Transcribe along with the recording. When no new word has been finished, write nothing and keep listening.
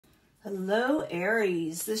Hello,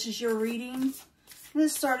 Aries. This is your reading.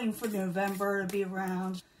 This is starting for November. It'll be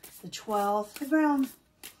around the 12th, around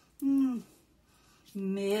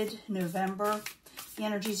mid-November. The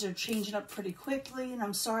energies are changing up pretty quickly, and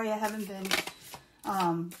I'm sorry I haven't been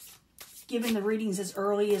giving the readings as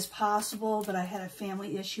early as possible, but I had a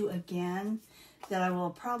family issue again that I will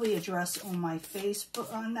probably address on my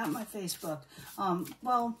Facebook, not my Facebook,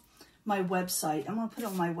 well, my website. I'm going to put it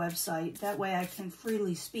on my website. That way I can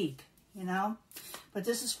freely speak, you know. But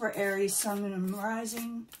this is for Aries, Sun, Moon, and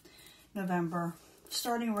Rising, November.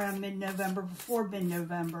 Starting around mid-November, before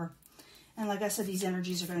mid-November. And like I said, these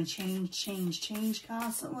energies are going to change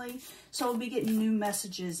constantly. So we'll be getting new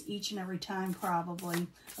messages each and every time probably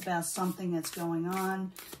about something that's going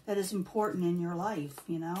on that is important in your life,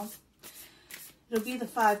 you know. It'll be the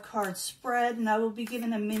 5-card spread, and I will be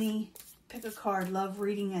giving a mini pick a card love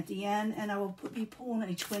reading at the end, and I will be pulling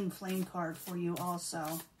a twin flame card for you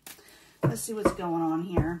also. Let's see what's going on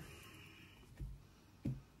here.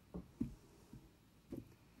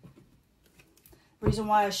 The reason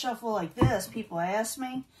why I shuffle like this, people ask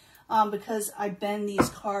me, because I bend these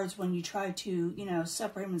cards when you try to, you know,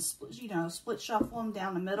 separate them and split, split shuffle them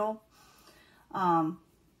down the middle.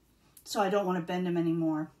 So I don't want to bend them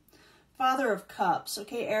anymore. Father of Cups.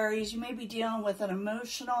 Okay, Aries, you may be dealing with an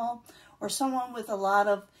emotional or someone with a lot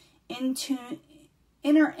of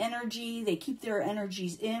inner energy. They keep their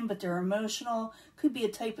energies in, but they're emotional. Could be a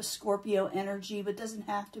type of Scorpio energy, but doesn't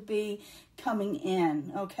have to be coming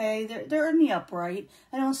in, okay? They're in the upright.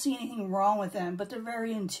 I don't see anything wrong with them, but they're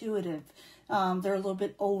very intuitive. They're a little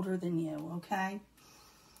bit older than you, okay?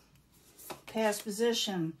 Past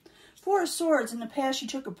position. 4 of Swords. In the past, you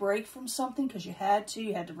took a break from something because you had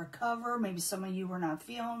to recover. Maybe some of you were not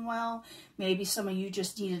feeling well. Maybe some of you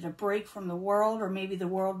just needed a break from the world, or maybe the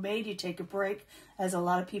world made you take a break, as a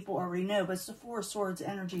lot of people already know. But it's the 4 of Swords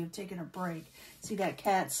energy of taking a break. See that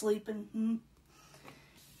cat sleeping?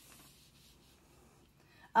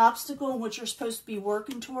 Obstacle in which you're supposed to be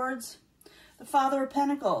working towards. The Father of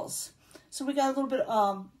Pentacles. So we got a little bit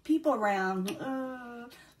of people around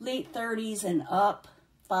late 30s and up.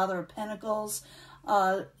 Father of Pentacles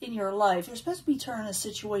in your life. You're supposed to be turning a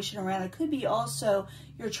situation around. It could be also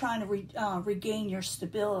you're trying to regain your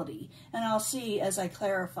stability. And I'll see as I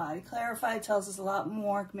clarify. Clarify tells us a lot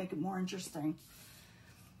more, can make it more interesting.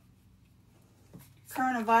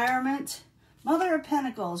 Current environment. Mother of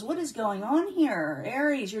Pentacles. What is going on here?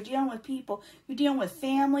 Aries, you're dealing with people. You're dealing with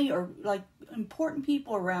family or like important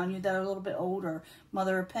people around you that are a little bit older.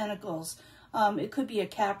 Mother of Pentacles. It could be a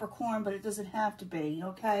Capricorn, but it doesn't have to be,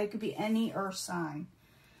 okay? It could be any earth sign.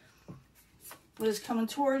 What is coming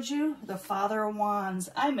towards you? The Father of Wands.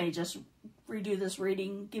 I may just redo this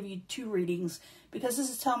reading, give you 2 readings, because this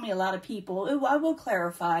is telling me a lot of people. I will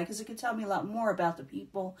clarify, because it can tell me a lot more about the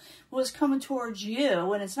people. What is coming towards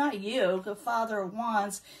you, and it's not you, the Father of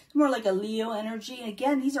Wands. It's more like a Leo energy. And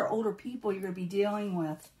again, these are older people you're going to be dealing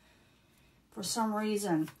with for some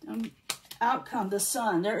reason. Outcome, the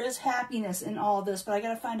Sun. There is happiness in all this, but I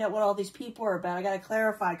got to find out what all these people are about. I got to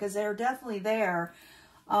clarify, because they're definitely there.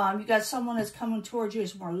 You got someone that's coming towards you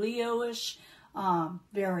who's more Leo-ish,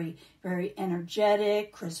 very, very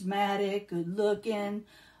energetic, charismatic, good looking.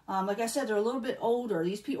 Like I said, they're a little bit older.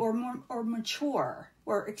 These people are more mature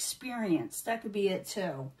or experienced. That could be it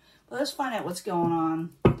too. But let's find out what's going on.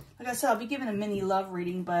 Like I said, I'll be giving a mini love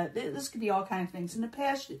reading, but this could be all kinds of things. In the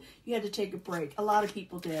past, you had to take a break. A lot of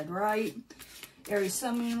people did, right? Aries,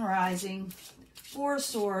 Sun, Moon, Rising. 4 of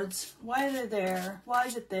Swords. Why are they there? Why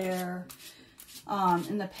is it there?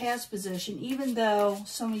 In the past position, even though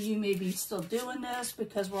some of you may be still doing this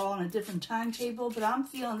because we're all on a different timetable, but I'm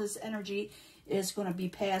feeling this energy is going to be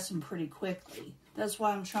passing pretty quickly. That's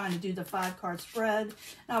why I'm trying to do the 5-card spread.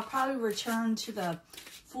 And I'll probably return to the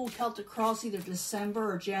full Celtic Cross either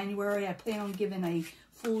December or January. I plan on giving a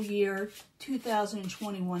full year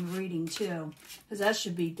 2021 reading too, because that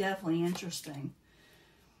should be definitely interesting.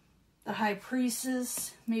 The High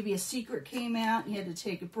Priestess, maybe a secret came out, you had to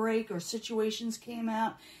take a break, or situations came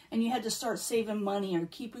out, and you had to start saving money or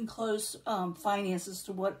keeping close finances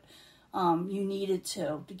to what you needed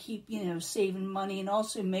to keep, saving money and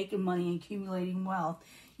also making money and accumulating wealth.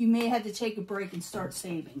 You may have to take a break and start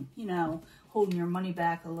saving, holding your money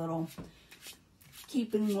back a little,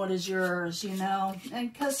 keeping what is yours,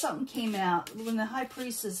 and because something came out. When the High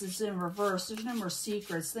Priestess is in reverse, there's no more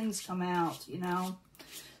secrets. Things come out,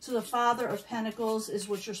 So the Father of Pentacles is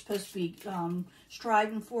what you're supposed to be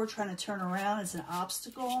striving for, trying to turn around. It's an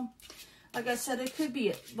obstacle. Like I said, it could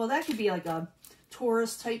be, well, that could be like a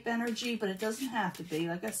Taurus type energy, but it doesn't have to be.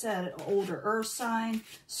 Like I said, older earth sign,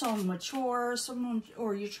 someone mature, someone,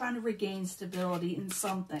 or you're trying to regain stability in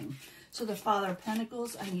something. So the Father of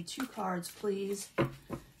Pentacles, I need 2 cards, please,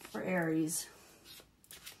 for Aries.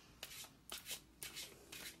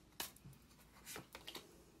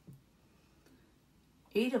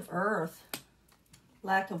 Eight of Earth,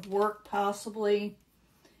 lack of work possibly.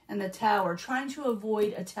 And the Tower, trying to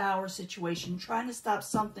avoid a tower situation, trying to stop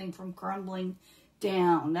something from crumbling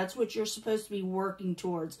down. That's what you're supposed to be working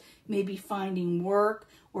towards. Maybe finding work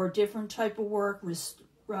or a different type of work,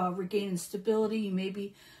 regaining stability. You may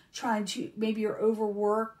be trying to, maybe you're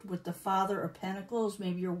overworked with the Father of Pentacles.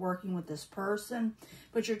 Maybe you're working with this person,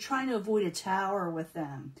 but you're trying to avoid a tower with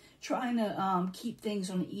them. Trying to keep things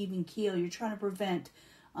on an even keel. You're trying to prevent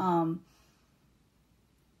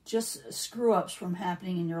just screw-ups from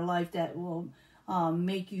happening in your life that will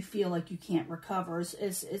make you feel like you can't recover.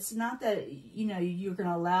 It's not that, you know, you're going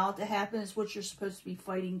to allow it to happen. It's what you're supposed to be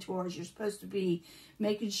fighting towards. You're supposed to be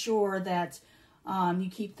making sure that you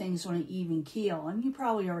keep things on an even keel. And you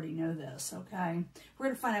probably already know this, okay? We're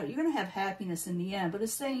going to find out. You're going to have happiness in the end. But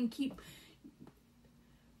it's saying keep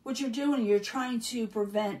what you're doing. You're trying to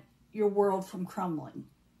prevent your world from crumbling.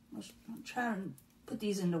 I'm trying to put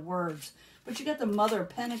these into words. But you got the Mother of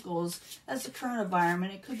Pentacles. That's the current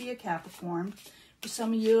environment. It could be a Capricorn. For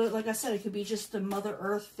some of you, like I said, it could be just the Mother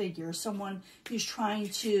Earth figure. Someone who's trying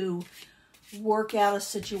to work out a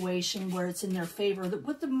situation where it's in their favor.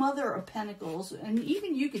 With the Mother of Pentacles, and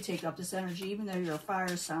even you could take up this energy, even though you're a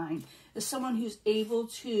fire sign, is someone who's able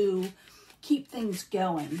to keep things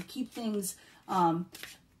going, keep things,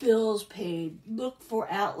 bills paid, look for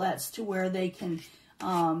outlets to where they can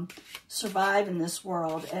survive in this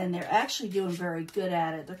world, and they're actually doing very good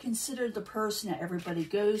at it. They're considered the person that everybody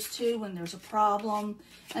goes to when there's a problem,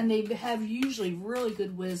 and they have usually really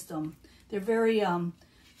good wisdom. They're very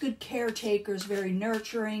good caretakers, very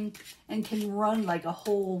nurturing, and can run like a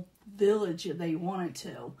whole village if they wanted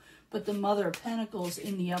to. But the Mother of Pentacles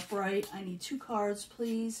in the upright, I need 2 cards,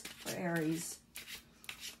 please, for Aries.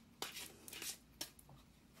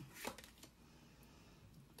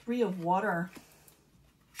 Three of Water.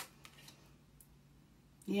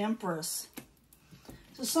 The Empress.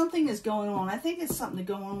 So something is going on. I think it's something to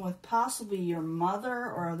go on with possibly your mother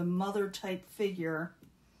or the mother type figure.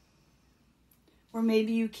 Or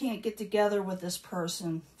maybe you can't get together with this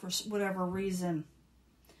person for whatever reason.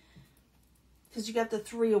 Because you got the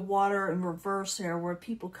Three of Water in reverse there, where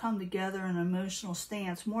people come together in an emotional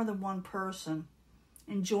stance. More than one person.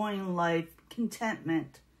 Enjoying life.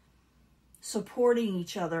 Contentment. Supporting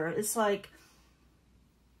each other. It's like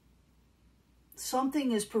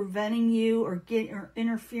something is preventing you or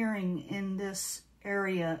interfering in this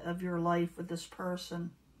area of your life with this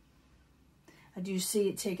person. I do see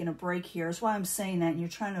it taking a break here. That's why I'm saying that. And you're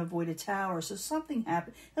trying to avoid a tower. So something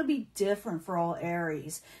happened. It'll be different for all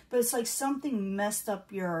Aries. But it's like something messed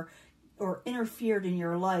up or interfered in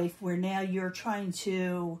your life where now you're trying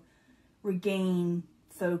to regain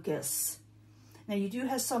focus. Now, you do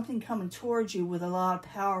have something coming towards you with a lot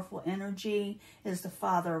of powerful energy. It is the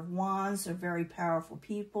Father of Wands. They're very powerful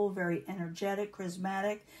people, very energetic,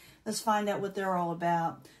 charismatic. Let's find out what they're all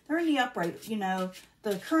about. They're in the upright. You know,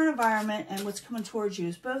 the current environment and what's coming towards you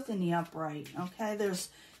is both in the upright, okay?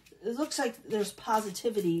 It looks like there's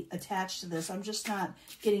positivity attached to this. I'm just not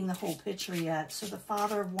getting the whole picture yet. So the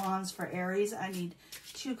Father of Wands for Aries, I need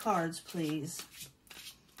 2 cards, please.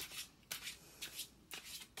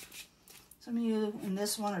 Some of you in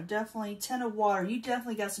this one are definitely Ten of Water. You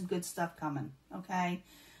definitely got some good stuff coming, okay?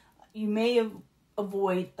 You may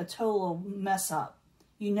avoid a total mess up.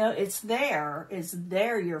 You know it's there. It's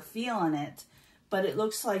there. You're feeling it. But it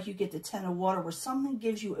looks like you get the Ten of Water where something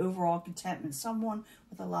gives you overall contentment. Someone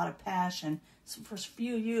with a lot of passion. So for a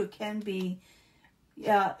few of you, it can be,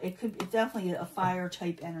 yeah, it could be definitely a fire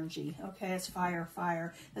type energy. Okay, it's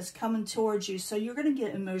fire that's coming towards you. So you're going to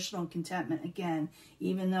get emotional contentment again,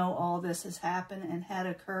 even though all this has happened and had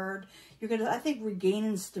occurred. You're going to, I think,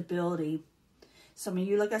 regaining stability. Some of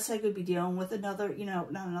you, like I said, could be dealing with another, you know,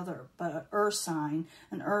 not another, but an earth sign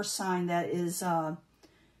that is,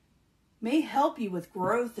 may help you with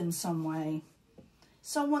growth in some way.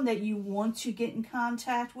 Someone that you want to get in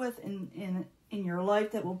contact with in your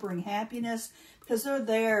life that will bring happiness, because they're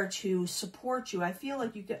there to support you. I feel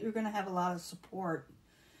like you're going to have a lot of support.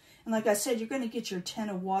 And like I said, you're going to get your Ten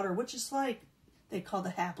of Water, which is like they call the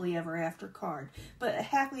happily ever after card. But a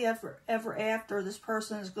happily ever after, this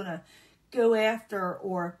person is going to go after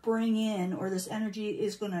or bring in, or this energy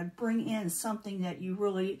is going to bring in something that you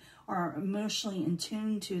really are emotionally in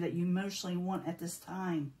tune to, that you emotionally want at this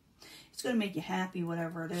time. It's going to make you happy,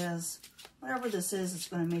 whatever it is. Whatever this is, it's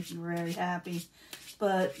going to make you very happy.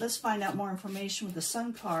 But let's find out more information with the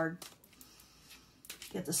Sun card.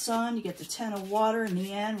 You get the Sun, you get the Ten of Water in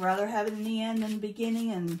the end. Rather have it in the end than the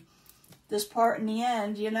beginning, and this part in the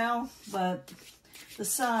end, you know. But the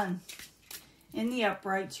Sun in the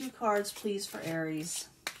upright. 2 cards, please, for Aries.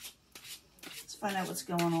 Let's find out what's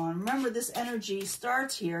going on. Remember, this energy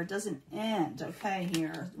starts here. It doesn't end, okay,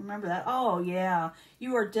 here. Remember that. Oh, yeah.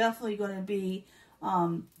 You are definitely going to be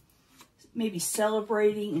maybe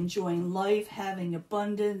celebrating, enjoying life, having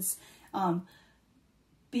abundance,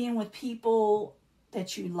 being with people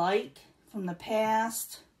that you like from the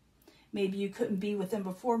past. Maybe you couldn't be with them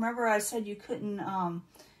before. Remember I said you couldn't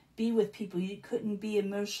be with people. You couldn't be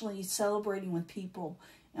emotionally celebrating with people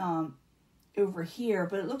over here.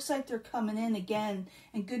 But it looks like they're coming in again,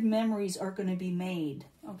 and good memories are going to be made.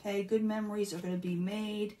 Okay, good memories are going to be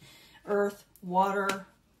made. Earth, water.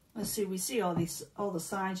 Let's see, we see all the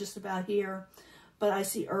signs just about here. But I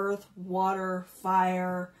see earth, water,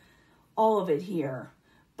 fire, all of it here.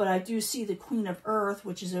 But I do see the Queen of Earth,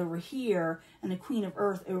 which is over here, and the Queen of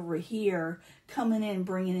Earth over here, coming in,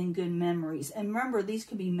 bringing in good memories. And remember, these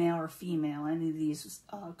could be male or female, any of these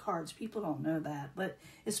cards. People don't know that. But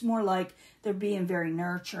it's more like they're being very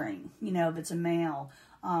nurturing, you know, if it's a male.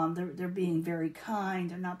 They're being very kind.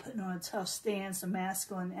 They're not putting on a tough stance, a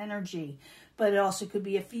masculine energy. But it also could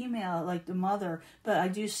be a female, like the mother. But I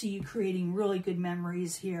do see you creating really good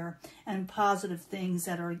memories here and positive things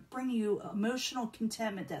that are bringing you emotional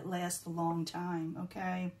contentment that lasts a long time,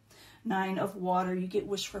 okay? 9 of Water, you get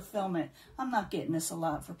wish fulfillment. I'm not getting this a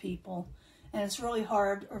lot for people. And it's really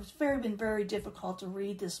hard, or it's been very difficult to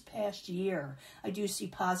read this past year. I do see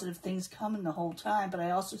positive things coming the whole time, but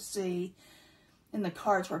I also see in the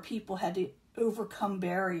cards where people had to overcome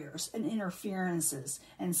barriers and interferences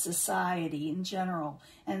and society in general.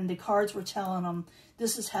 And the cards were telling them,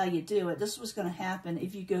 this is how you do it. This was going to happen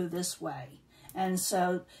if you go this way. And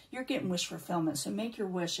so you're getting wish fulfillment. So make your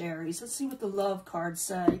wish, Aries. Let's see what the love cards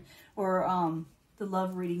say, or the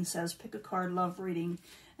love reading says. Pick a card, love reading.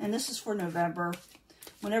 And this is for November.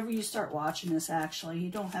 Whenever you start watching this, actually,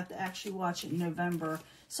 you don't have to actually watch it in November.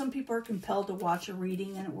 Some people are compelled to watch a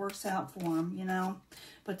reading, and it works out for them, you know.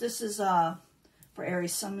 But this is for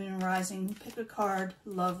Aries, Sun, Moon, and Rising. Pick a card,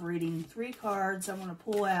 love reading. 3 cards I want to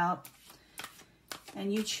pull out.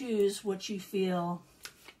 And you choose what you feel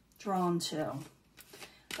drawn to.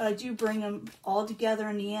 But I do bring them all together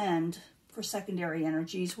in the end for secondary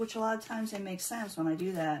energies, which a lot of times they make sense when I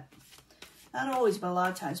do that. Not always, but a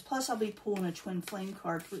lot of times. Plus, I'll be pulling a twin flame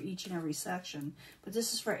card for each and every section. But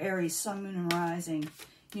this is for Aries, Sun, Moon, and Rising.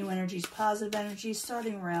 New energies, positive energies,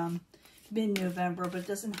 starting around mid-November, but it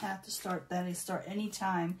doesn't have to start then. It start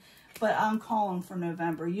anytime. But I'm calling for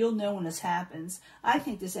November. You'll know when this happens. I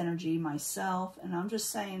think this energy myself, and I'm just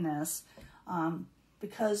saying this,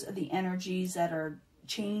 because of the energies that are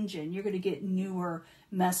changing, you're going to get newer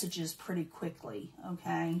messages pretty quickly,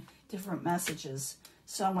 okay? Different messages.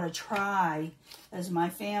 So I'm going to try, as my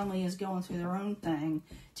family is going through their own thing,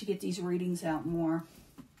 to get these readings out more.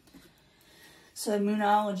 So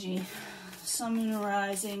Moonology, Sun, Moon,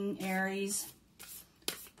 Rising, Aries,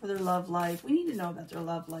 for their love life. We need to know about their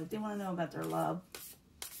love life. They want to know about their love.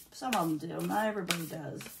 Some of them do. Not everybody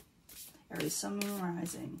does. Aries, Sun, Moon,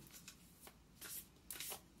 Rising.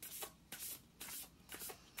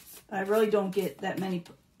 But I really don't get that many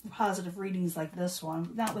positive readings like this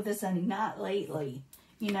one. Not with this ending. Not lately.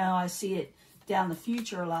 You know, I see it down the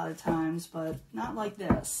future a lot of times, but not like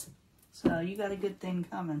this. So you got a good thing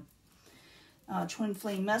coming. Twin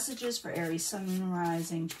flame messages for Aries, Sun, Moon, and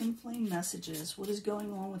Rising. Twin flame messages. What is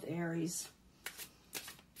going on with Aries?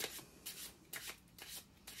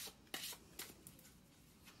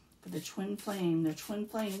 For the twin flame. The twin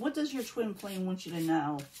flame. What does your twin flame want you to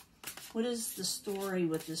know? What is the story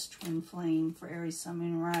with this twin flame for Aries, Sun,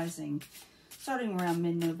 Moon, and Rising? Starting around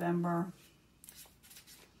mid-November.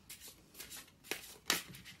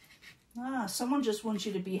 Someone just wants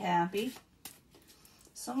you to be happy.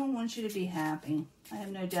 Someone wants you to be happy. I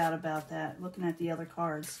have no doubt about that, looking at the other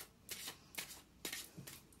cards.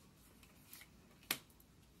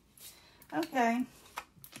 Okay.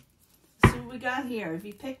 Let's see what we got here. If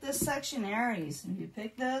you pick this section, Aries, if you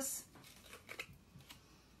pick this,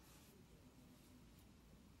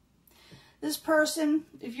 this person,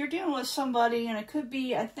 if you're dealing with somebody, and it could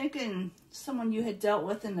be, I'm thinking, someone you had dealt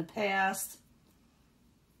with in the past,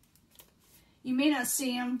 you may not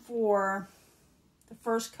see them for the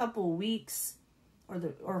first couple of weeks, or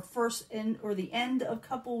the end of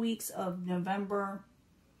couple weeks of November,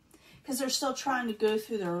 because they're still trying to go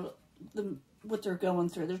through what they're going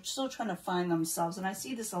through. They're still trying to find themselves, and I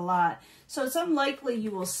see this a lot. So it's unlikely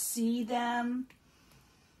you will see them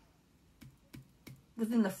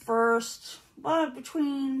within the first, well, by the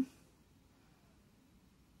 20th.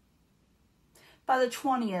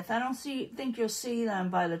 I don't think you'll see them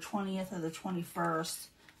by the 20th or the 21st.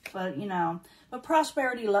 But, you know, but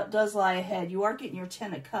prosperity does lie ahead. You are getting your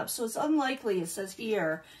 10 of Cups. So it's unlikely, it says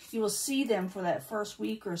here, you will see them for that first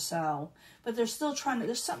week or so. But they're still trying to,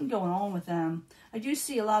 there's something going on with them. I do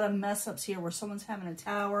see a lot of mess ups here where someone's having a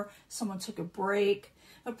tower, someone took a break.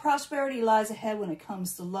 But prosperity lies ahead when it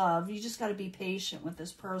comes to love. You just got to be patient with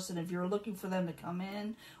this person if you're looking for them to come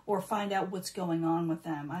in or find out what's going on with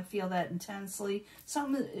them. I feel that intensely.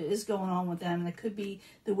 Something is going on with them, and it could be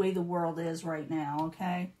the way the world is right now,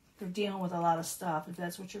 okay? They're dealing with a lot of stuff, if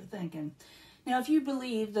that's what you're thinking. Now, if you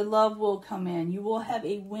believe the love will come in, you will have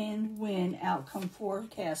a win-win outcome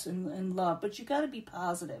forecast in love, but you got to be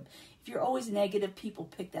positive. If you're always negative, people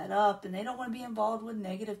pick that up, and they don't want to be involved with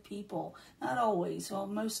negative people. Not always. Well,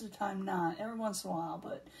 most of the time not. Every once in a while.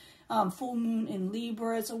 But full moon in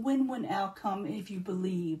Libra, it's a win-win outcome if you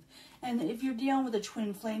believe. And if you're dealing with a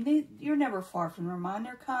twin flame, you're never far from their mind.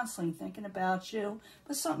 They're constantly thinking about you.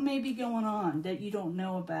 But something may be going on that you don't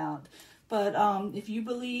know about. But if you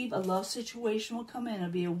believe a love situation will come in, it'll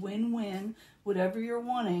be a win-win, whatever you're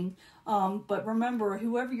wanting. But remember,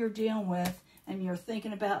 whoever you're dealing with, and you're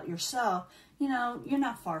thinking about yourself, you know, you're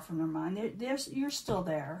not far from their mind. You're still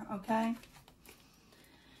there, okay?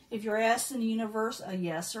 If you're asked in the universe a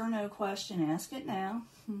yes or no question, ask it now.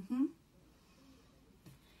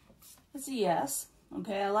 It's a yes,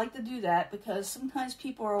 okay? I like to do that because sometimes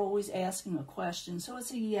people are always asking a question, so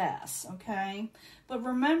it's a yes, okay? But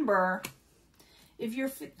remember, if you're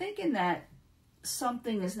thinking that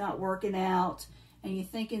something is not working out and you're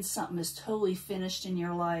thinking something is totally finished in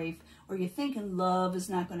your life, or you're thinking love is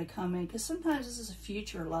not going to come in, because sometimes this is a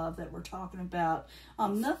future love that we're talking about.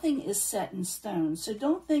 Nothing is set in stone. So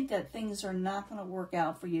don't think that things are not going to work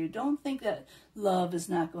out for you. Don't think that love is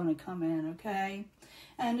not going to come in, okay?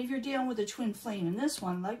 And if you're dealing with a twin flame in this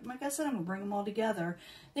one, like I said, I'm going to bring them all together.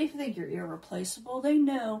 They think you're irreplaceable. They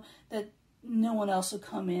know that no one else will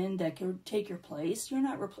come in that could take your place. You're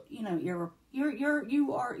not,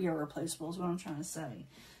 you are irreplaceable is what I'm trying to say.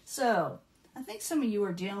 So I think some of you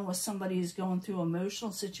are dealing with somebody who's going through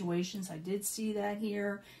emotional situations. I did see that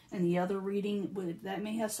here in the other reading. That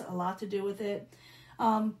may have a lot to do with it.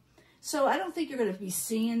 So I don't think you're going to be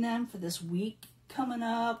seeing them for this week coming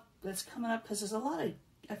up. That's coming up because there's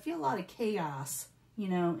I feel a lot of chaos, you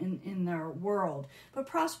know, in their world. But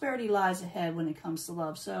prosperity lies ahead when it comes to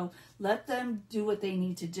love. So let them do what they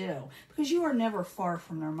need to do, because you are never far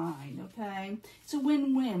from their mind, okay? It's a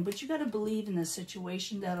win-win, but you got to believe in this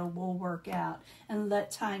situation that it will work out, and let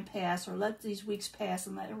time pass, or let these weeks pass,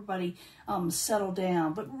 and let everybody settle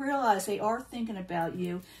down. But realize they are thinking about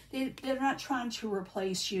you. They're not trying to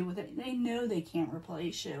replace you with it. They know they can't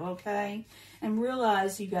replace you, okay? And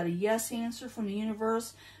realize you got a yes answer from the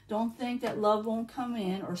universe. Don't think that love won't come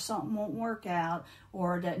in, or something won't work out,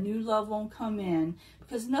 or that new love won't come in,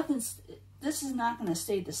 because this is not going to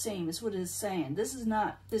stay the same. It's what it's saying. This is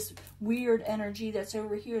not this weird energy that's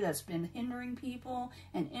over here that's been hindering people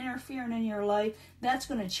and interfering in your life. That's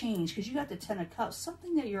going to change, because you got the 10 of Cups,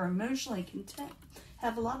 something that you're emotionally content,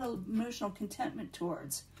 have a lot of emotional contentment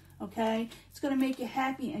towards, okay? It's going to make you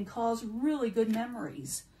happy and cause really good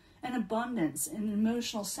memories and abundance in an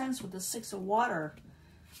emotional sense with the 6 of Water.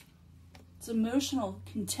 It's emotional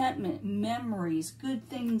contentment, memories, good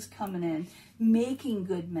things coming in, making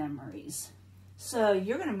good memories. So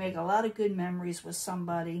you're going to make a lot of good memories with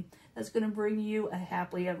somebody that's going to bring you a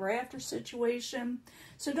happily ever after situation.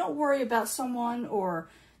 So don't worry about someone or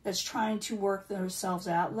that's trying to work themselves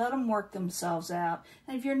out. Let them work themselves out.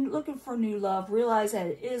 And if you're looking for new love, realize that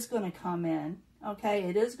it is going to come in. Okay,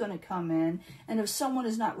 it is going to come in. And if someone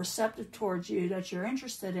is not receptive towards you that you're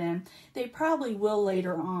interested in, they probably will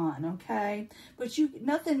later on, okay? But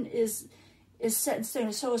nothing is set in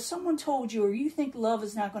stone. So if someone told you, or you think love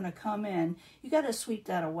is not going to come in, you got to sweep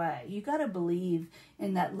that away. You got to believe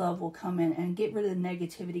in that love will come in and get rid of the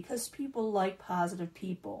negativity, because people like positive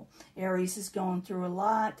people. Aries is going through a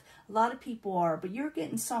lot of people are, but you're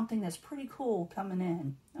getting something that's pretty cool coming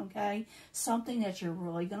in, okay? Something that you're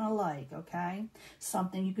really going to like, okay?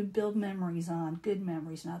 Something you can build memories on, good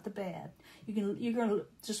memories, not the bad. You're going to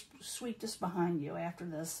just sweep this behind you after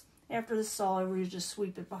this. After this is all over, you just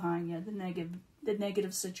sweep it behind you, the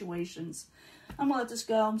negative situations. I'm going to let this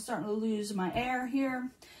go. I'm starting to lose my air here,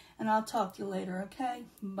 and I'll talk to you later, okay?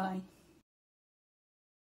 Bye.